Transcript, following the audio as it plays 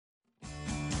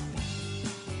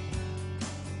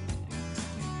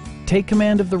Take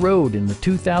command of the road in the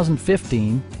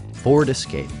 2015 Ford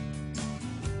Escape.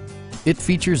 It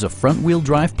features a front-wheel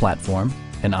drive platform,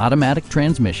 an automatic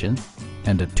transmission,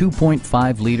 and a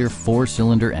 2.5-liter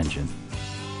four-cylinder engine.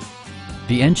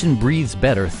 The engine breathes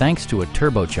better thanks to a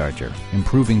turbocharger,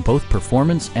 improving both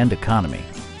performance and economy.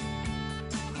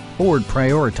 Ford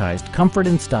prioritized comfort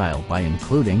and style by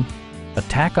including a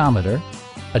tachometer,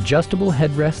 adjustable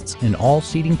headrests in all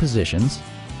seating positions,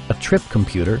 a trip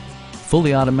computer,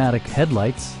 fully automatic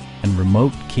headlights, and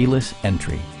remote keyless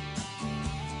entry.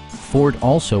 Ford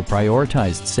also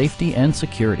prioritized safety and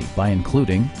security by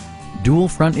including dual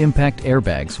front impact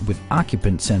airbags with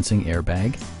occupant sensing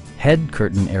airbag, head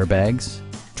curtain airbags,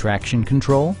 traction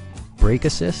control, brake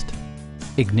assist,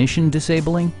 ignition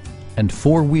disabling, and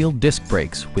four-wheel disc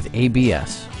brakes with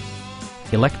ABS.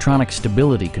 Electronic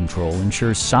stability control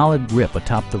ensures solid grip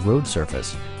atop the road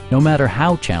surface, no matter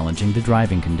how challenging the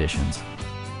driving conditions.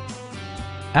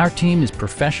 Our team is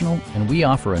professional and we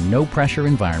offer a no-pressure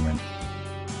environment.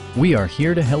 We are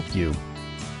here to help you.